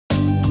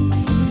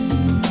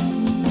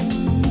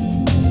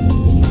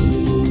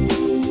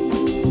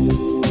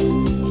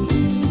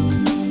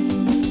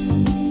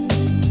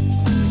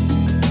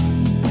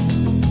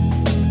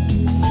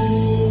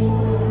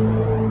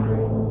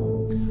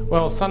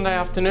Sunday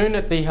afternoon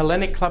at the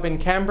Hellenic Club in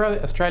Canberra,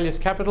 Australia's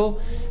capital,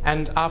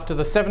 and after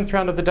the 7th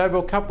round of the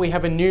Doeberl Cup we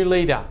have a new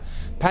leader.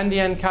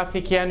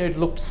 Karthikeyan, who'd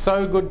looked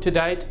so good to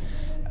date,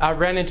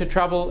 ran into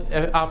trouble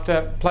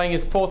after playing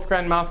his 4th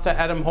Grandmaster,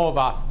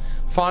 Horvath.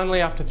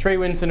 Finally, after 3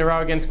 wins in a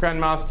row against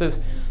Grandmasters,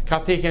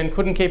 Karthikeyan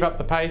couldn't keep up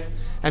the pace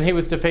and he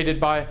was defeated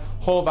by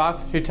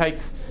Horvath, who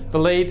takes the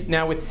lead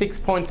now with 6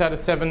 points out of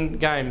 7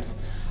 games.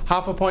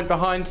 Half a point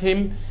behind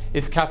him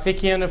is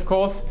Karthikeyan, of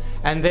course,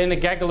 and then a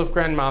gaggle of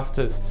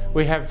Grandmasters.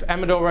 We have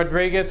Amador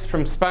Rodriguez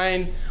from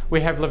Spain,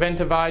 we have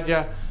Levente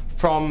Vaja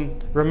from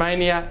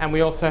Romania, and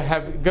we also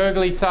have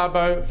Gurgly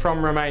Sabo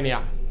from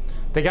Romania.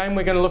 The game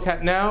we're going to look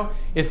at now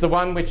is the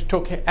one which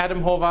took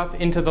Horvath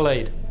into the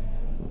lead.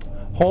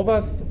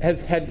 Horvath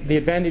has had the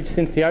advantage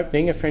since the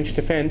opening, a French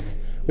defence,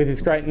 with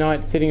his great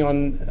knight sitting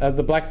on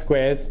the black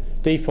squares,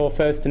 d4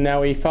 first and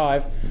now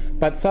e5,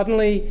 but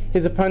suddenly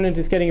his opponent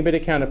is getting a bit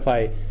of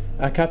counterplay.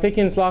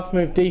 Karthikeyan's last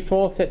move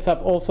d4 sets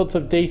up all sorts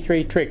of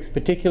d3 tricks,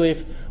 particularly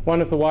if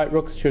one of the white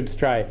rooks should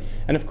stray.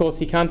 And of course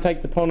he can't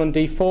take the pawn on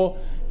d4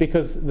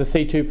 because the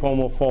c2 pawn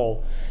will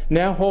fall.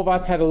 Now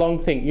Horvath had a long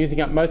think,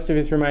 using up most of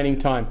his remaining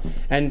time,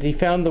 and he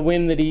found the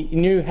win that he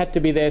knew had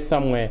to be there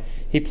somewhere.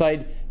 He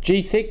played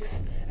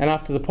g6, and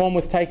after the pawn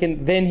was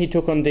taken, then he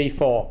took on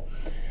d4.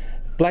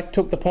 Black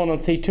took the pawn on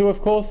c2,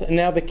 of course, and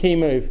now the key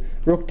move,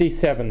 rook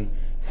d7.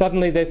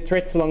 Suddenly there's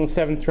threats along the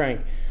 7th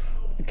rank.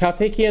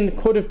 Karthikeyan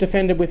could have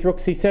defended with rook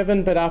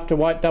c7, but after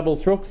white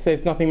doubles rooks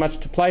there's nothing much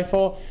to play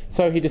for,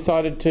 so he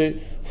decided to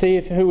see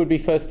who would be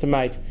first to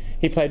mate.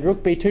 He played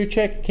rook b2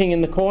 check, king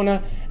in the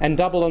corner, and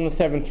double on the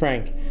 7th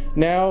rank.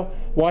 Now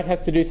white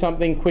has to do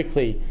something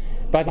quickly,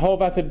 but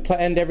Horvath had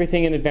planned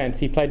everything in advance.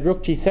 He played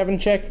rook g7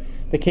 check,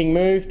 the king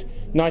moved,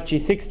 knight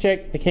g6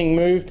 check, the king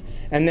moved,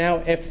 and now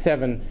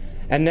f7.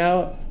 And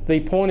now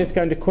the pawn is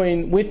going to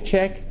queen with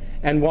check,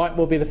 and white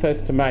will be the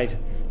first to mate.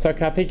 So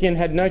Karthikeyan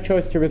had no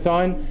choice to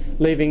resign,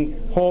 leaving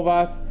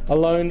Horvath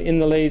alone in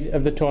the lead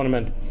of the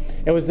tournament.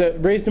 It was a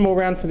reasonable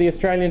round for the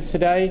Australians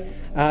today.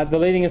 The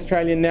leading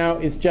Australian now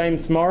is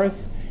James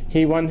Morris.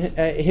 He won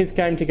his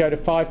game to go to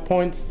 5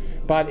 points,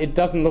 but it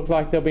doesn't look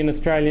like there'll be an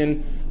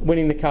Australian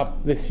winning the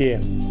Cup this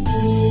year.